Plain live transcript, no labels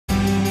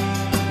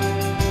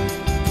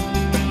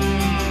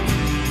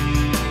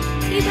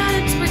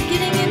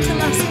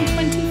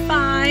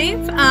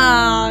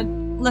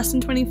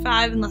lesson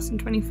 25 and lesson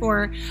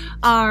 24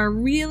 are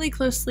really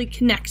closely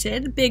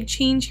connected. The big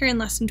change here in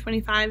lesson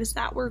 25 is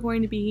that we're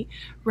going to be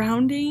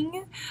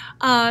rounding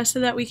so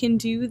that we can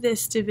do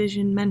this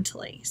division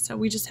mentally. So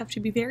we just have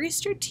to be very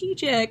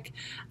strategic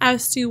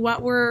as to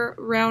what we're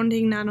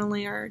rounding not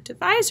only our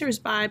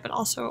divisors by, but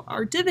also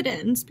our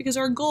dividends, because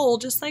our goal,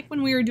 just like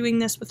when we were doing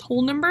this with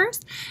whole numbers,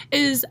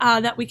 is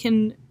that we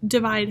can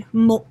divide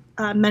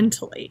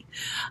mentally.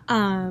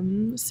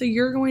 So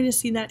you're going to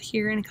see that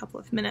here in a couple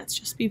of minutes.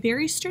 Just be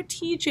very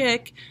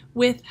strategic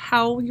with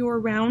how you're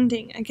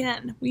rounding.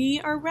 Again, we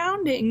are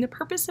rounding. The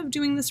purpose of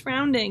doing this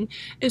rounding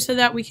is so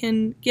that we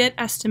can get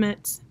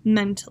estimates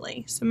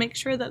mentally. So make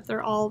sure that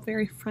they're all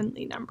very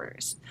friendly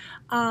numbers.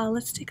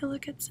 Let's take a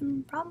look at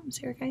some problems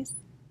here, guys.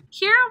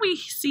 Here we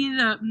see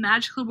the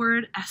magical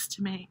word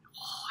estimate.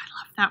 Oh, I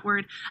love that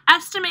word.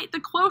 Estimate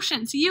the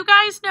quotient. So you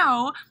guys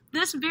know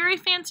this very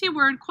fancy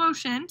word,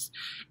 quotient,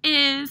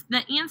 is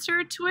the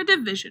answer to a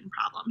division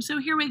problem. So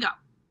here we go.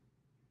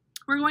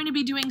 We're going to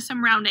be doing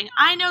some rounding.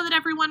 I know that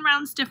everyone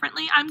rounds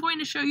differently. I'm going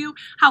to show you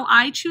how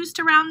I choose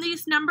to round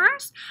these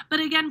numbers. But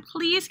again,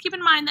 please keep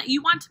in mind that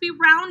you want to be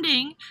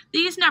rounding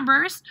these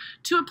numbers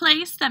to a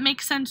place that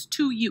makes sense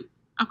to you.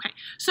 Okay,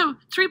 so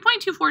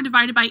 3.24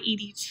 divided by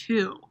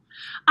 82.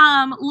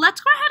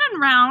 Let's go ahead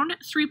and round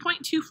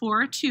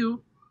 3.24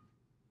 to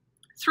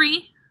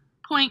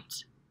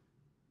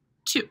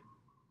 3.2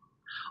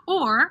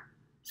 or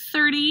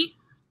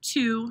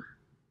 32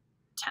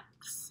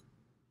 tenths.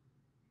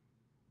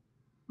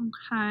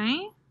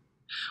 Okay,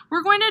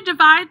 we're going to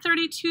divide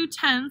 32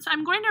 tenths.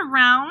 I'm going to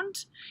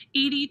round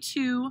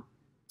 82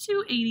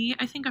 to 80.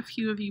 I think a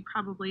few of you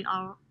probably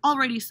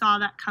already saw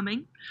that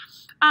coming.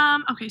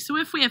 Okay, so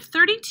if we have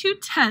 32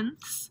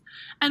 tenths,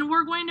 and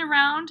we're going to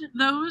round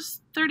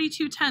those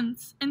 32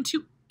 tenths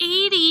into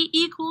 80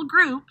 equal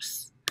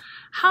groups,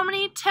 how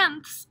many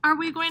tenths are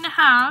we going to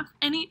have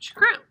in each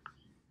group?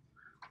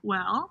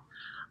 Well,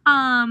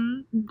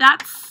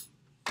 that's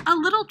a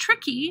little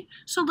tricky,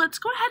 so let's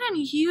go ahead and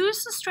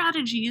use the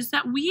strategies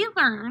that we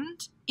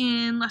learned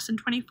in lesson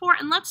 24,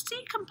 and let's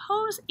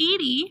decompose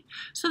 80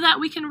 so that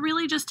we can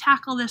really just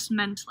tackle this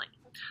mentally.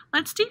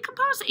 Let's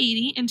decompose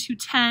 80 into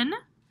 10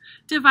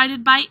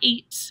 divided by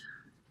 8.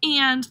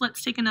 And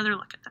let's take another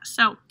look at this.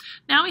 So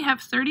now we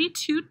have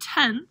 32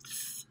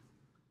 tenths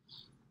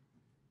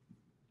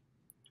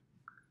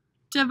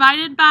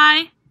divided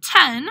by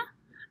 10.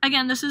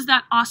 Again, this is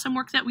that awesome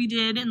work that we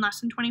did in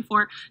lesson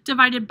 24,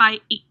 divided by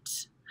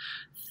 8.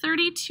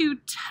 32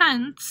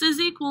 tenths is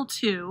equal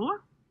to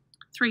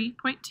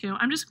 3.2.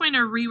 I'm just going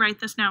to rewrite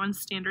this now in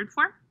standard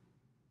form.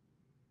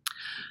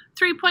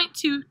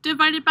 3.2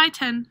 divided by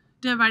 10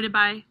 divided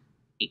by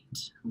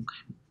 8.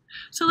 Okay.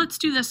 So let's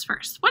do this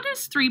first. What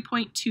is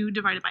 3.2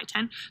 divided by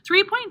 10?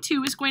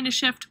 3.2 is going to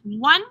shift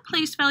one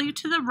place value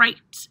to the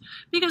right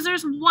because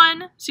there's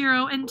 1,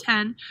 0, and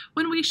 10.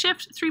 When we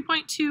shift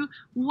 3.2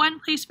 one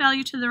place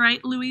value to the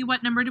right, Louis,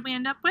 what number do we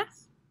end up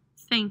with?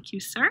 Thank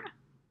you, sir.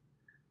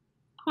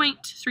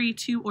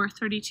 0.32 or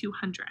 32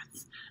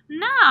 hundredths.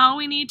 Now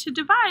we need to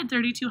divide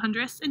 32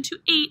 hundredths into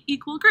 8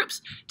 equal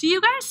groups. Do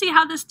you guys see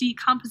how this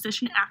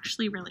decomposition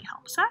actually really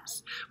helps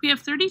us? We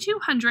have 32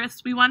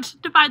 hundredths. We want to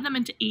divide them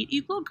into 8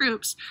 equal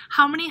groups.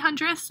 How many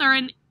hundredths are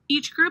in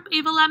each group,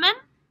 Ava Lemon?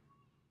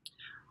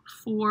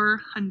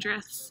 4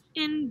 hundredths.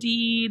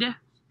 Indeed.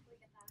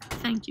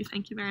 Thank you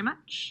very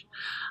much.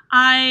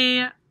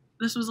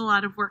 This was a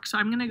lot of work, so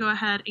I'm going to go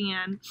ahead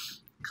and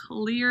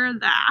clear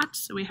that.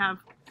 So we have,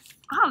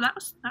 oh, that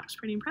was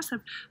pretty impressive.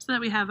 So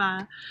that we have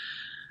a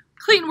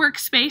clean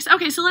workspace.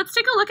 Okay, so let's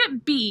take a look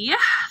at B.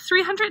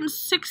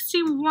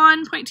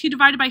 361.2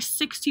 divided by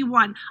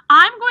 61.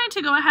 I'm going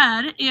to go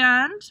ahead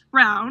and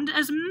round,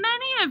 as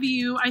many of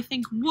you I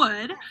think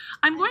would.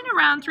 I'm going to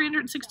round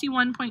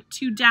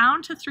 361.2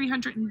 down to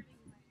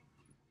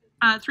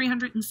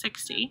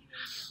 360.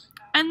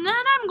 And then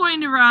I'm going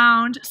to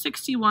round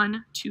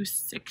 61 to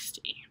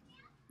 60.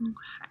 Okay.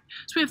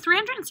 So we have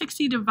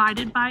 360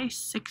 divided by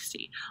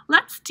 60.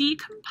 Let's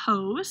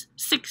decompose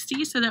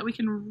 60 so that we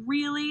can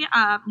really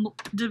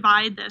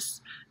divide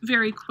this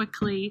very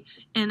quickly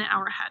in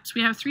our heads.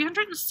 We have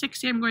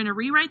 360. I'm going to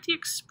rewrite the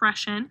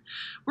expression.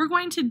 We're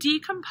going to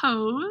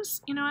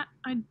decompose. You know what?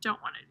 I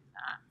don't want to do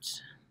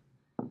that.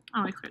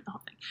 Oh, I cleared the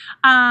whole thing.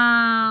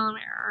 Let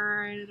me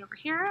write it over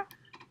here.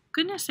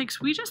 Goodness sakes,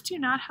 we just do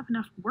not have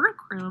enough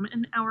workroom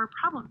in our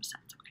problem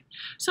set. Okay.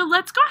 So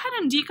let's go ahead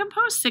and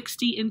decompose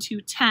 60 into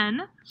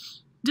 10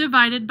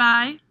 divided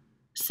by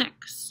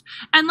 6.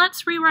 And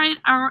let's rewrite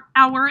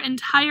our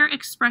entire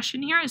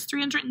expression here as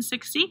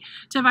 360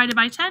 divided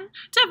by 10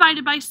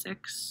 divided by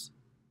 6.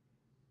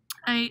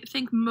 I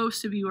think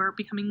most of you are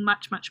becoming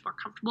much more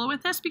comfortable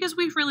with this because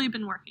we've really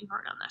been working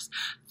hard on this.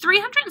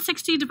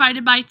 360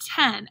 divided by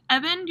 10.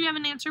 Evan, do you have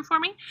an answer for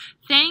me?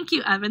 Thank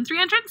you, Evan.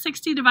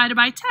 360 divided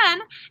by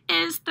 10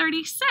 is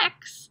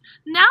 36.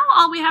 Now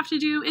all we have to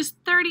do is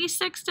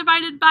 36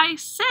 divided by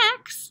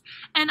 6,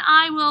 and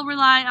I will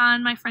rely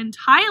on my friend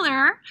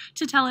Tyler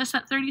to tell us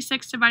that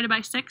 36 divided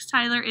by 6,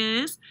 Tyler,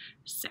 is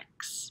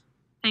 6.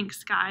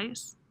 Thanks,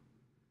 guys.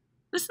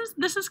 This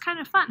is kind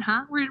of fun,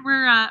 huh?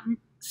 We're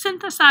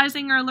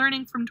synthesizing or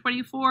learning from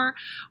 24.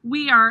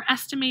 We are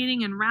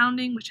estimating and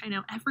rounding, which I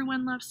know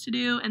everyone loves to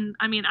do, and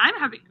I mean, I'm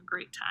having a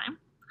great time.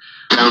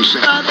 Let's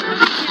look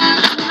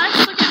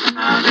at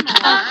one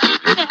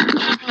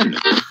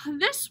more.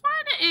 This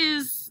one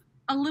is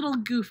a little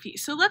goofy,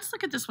 so let's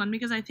look at this one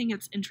because I think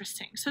it's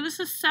interesting. So this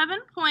is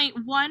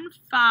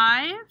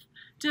 7.15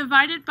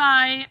 divided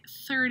by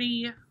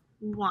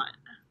 31.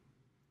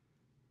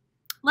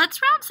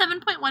 Let's round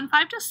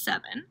 7.15 to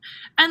 7,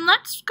 and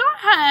let's go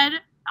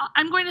ahead.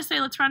 I'm going to say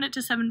let's round it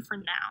to 7 for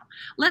now.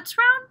 Let's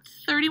round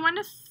 31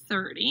 to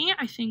 30.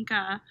 I think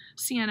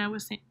Sienna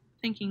was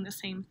thinking the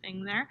same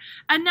thing there.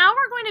 And now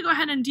we're going to go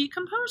ahead and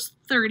decompose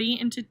 30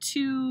 into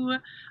two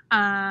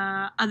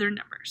other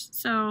numbers.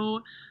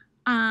 So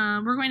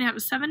we're going to have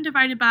 7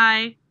 divided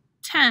by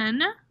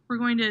 10. We're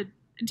going to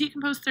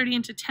decompose 30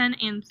 into 10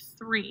 and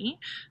 3.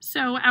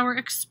 So our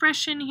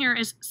expression here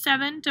is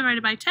 7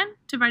 divided by 10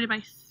 divided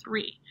by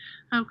 3.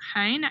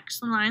 Okay,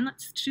 next line,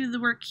 let's do the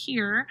work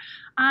here.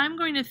 I'm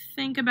going to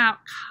think about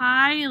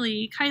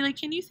Kylie. Kylie,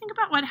 can you think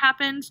about what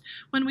happens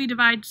when we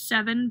divide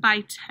 7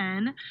 by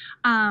 10?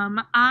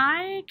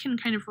 I can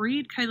kind of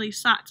read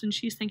Kylie's thoughts, and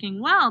she's thinking,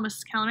 well,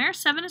 Mrs. Calamare,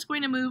 7 is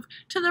going to move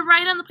to the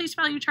right on the place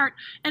value chart,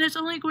 and it's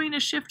only going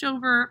to shift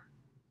over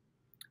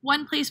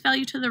one place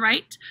value to the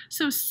right.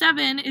 So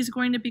 7 is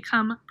going to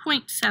become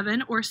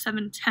 0.7 or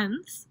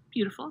 7/10.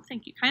 Beautiful,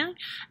 thank you, Kylie.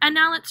 And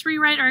now let's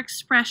rewrite our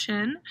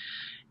expression.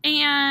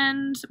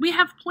 And we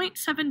have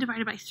 0.7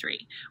 divided by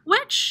 3,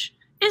 which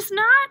is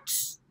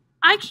not,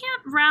 I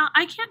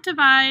can't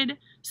divide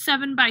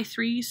 7 by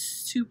 3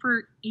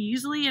 super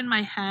easily in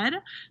my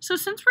head. So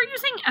since we're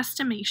using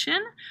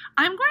estimation,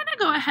 I'm going to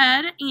go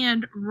ahead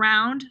and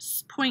round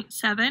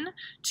 0.7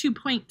 to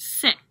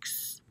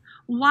 0.6.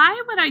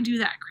 Why would I do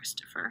that,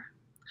 Christopher?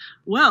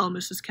 Well,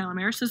 Mrs.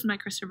 Calamaris, this is my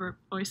Christopher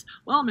voice.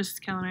 Well,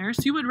 Mrs.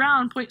 Calamaris, you would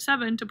round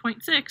 0.7 to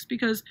 0.6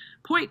 because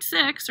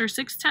 0.6 or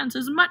 6/10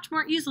 is much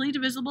more easily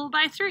divisible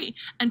by 3.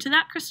 And to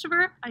that,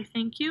 Christopher, I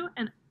thank you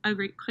and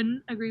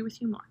couldn't agree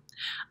with you more.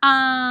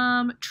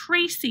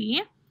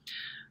 Tracy,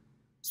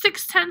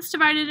 6/10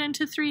 divided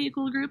into 3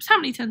 equal groups. How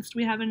many tenths do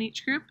we have in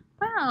each group?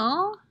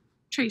 Well,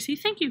 Tracy,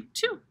 thank you,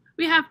 2.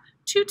 We have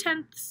 2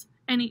 tenths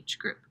in each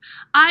group.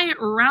 I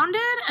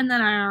rounded and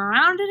then I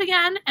rounded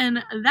again,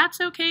 and that's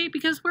okay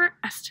because we're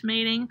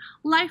estimating.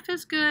 Life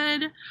is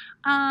good.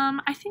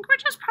 I think we're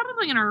just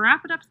probably gonna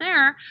wrap it up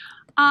there.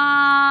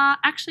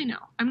 Actually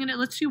no,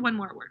 let's do one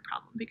more word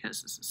problem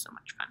because this is so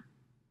much fun.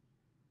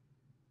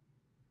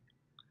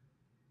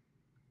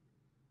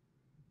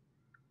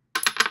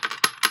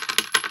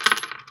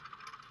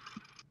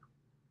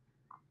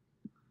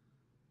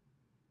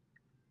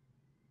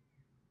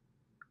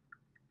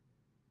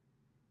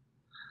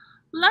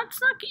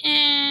 Let's look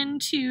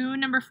into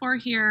number 4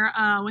 here.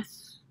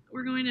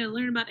 We're going to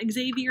learn about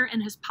Xavier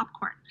and his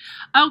popcorn.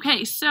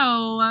 Okay,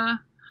 so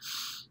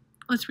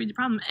let's read the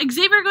problem.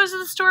 Xavier goes to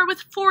the store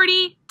with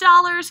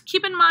 $40.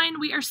 Keep in mind,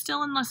 we are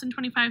still in lesson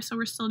 25, so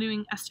we're still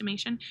doing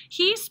estimation.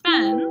 He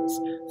spends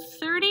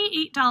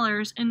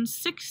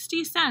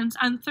 $38.60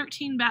 on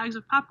 13 bags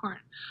of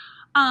popcorn.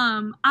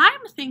 I'm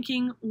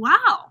thinking,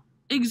 wow,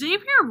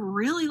 Xavier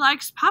really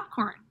likes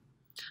popcorn.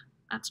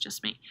 That's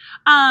just me.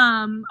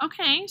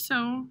 Okay,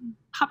 so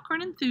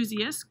popcorn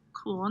enthusiast,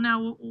 cool.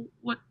 Now,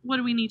 what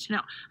do we need to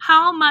know?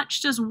 How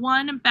much does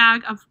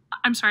about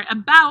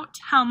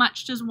how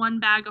much does one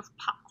bag of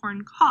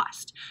popcorn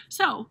cost?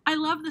 So, I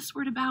love this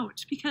word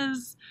about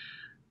because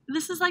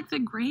this is like the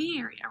gray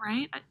area,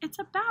 right? It's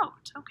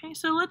about, okay?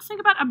 So let's think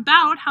about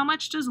how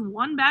much does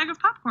one bag of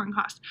popcorn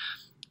cost?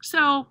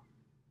 So,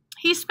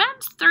 he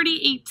spends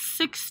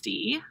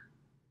 $38.60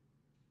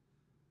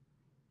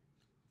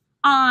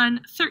 on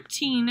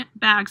 13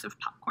 bags of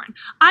popcorn.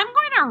 I'm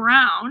going to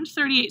round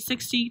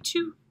 $38.60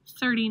 to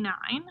 39,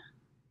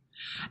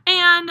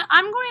 and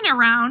I'm going to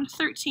round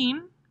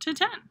 13 to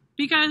 10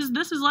 because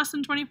this is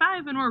lesson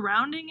 25 and we're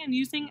rounding and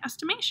using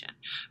estimation.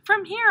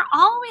 From here,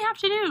 all we have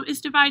to do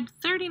is divide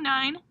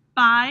 39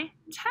 by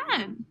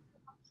 10.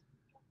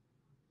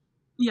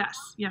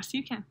 Yes,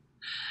 you can.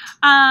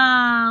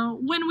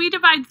 When we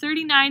divide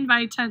 39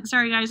 by 10,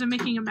 sorry guys, I'm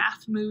making a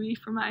math movie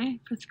for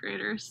my 5th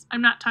graders.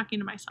 I'm not talking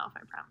to myself,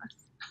 I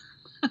promise.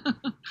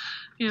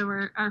 Yeah,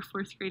 we're our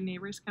 4th grade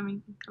neighbors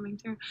coming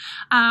through.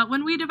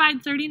 When we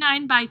divide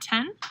 39 by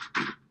 10,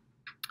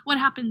 what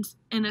happens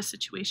in a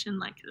situation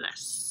like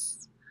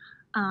this?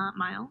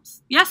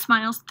 Miles? Yes,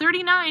 Miles,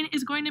 39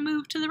 is going to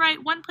move to the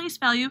right one place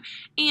value,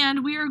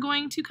 and we are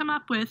going to come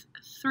up with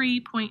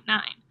 3.9.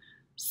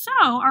 So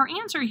our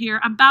answer here,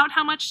 about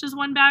how much does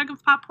one bag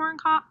of popcorn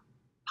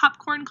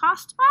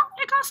cost? Well,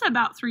 it costs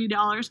about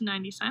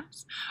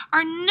 $3.90.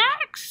 Our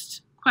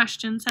next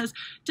question says,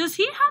 does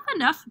he have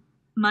enough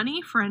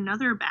money for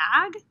another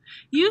bag?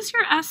 Use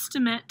your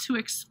estimate to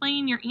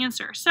explain your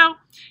answer. So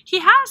he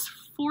has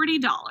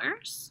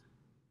 $40.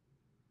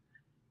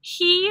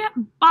 He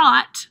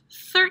bought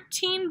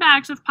 13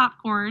 bags of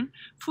popcorn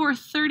for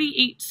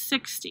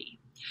 $38.60.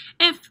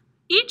 If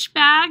each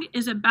bag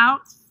is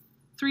about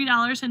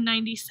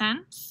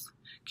 $3.90,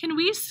 Can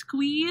we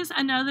squeeze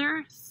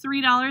another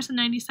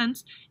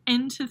 $3.90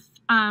 into,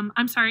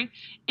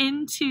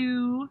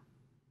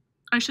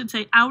 I should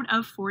say, out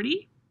of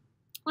 40?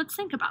 Let's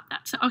think about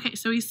that. So, okay,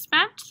 so we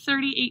spent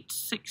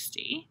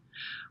 $38.60.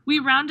 We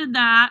rounded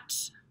that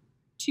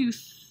to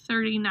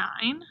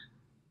 39.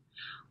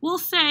 We'll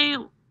say,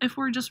 if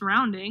we're just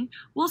rounding,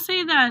 we'll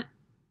say that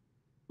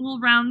we'll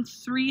round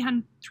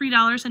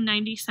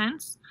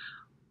 $3.90.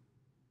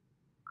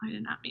 I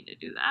did not mean to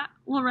do that.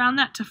 We'll round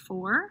that to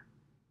 4.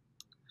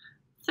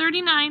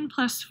 39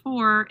 plus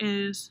 4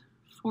 is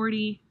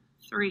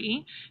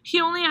 43.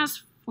 He only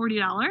has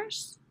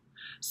 $40.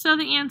 So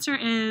the answer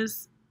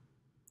is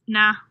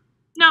nah.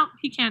 No,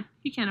 he can't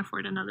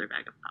afford another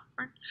bag of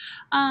popcorn.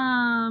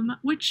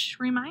 Which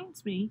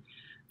reminds me,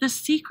 the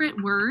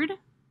secret word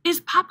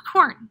is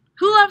popcorn.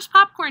 Who loves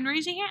popcorn?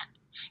 Raise your hand.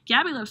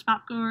 Gabby loves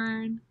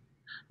popcorn.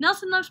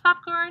 Nelson loves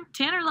popcorn.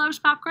 Tanner loves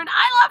popcorn.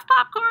 I love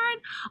popcorn.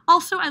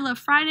 Also, I love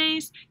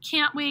Fridays.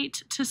 Can't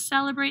wait to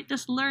celebrate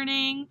this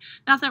learning.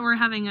 Not that we're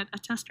having a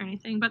test or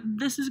anything, but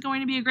this is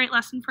going to be a great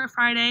lesson for a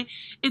Friday.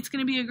 It's going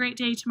to be a great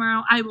day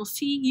tomorrow. I will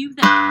see you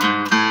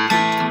then.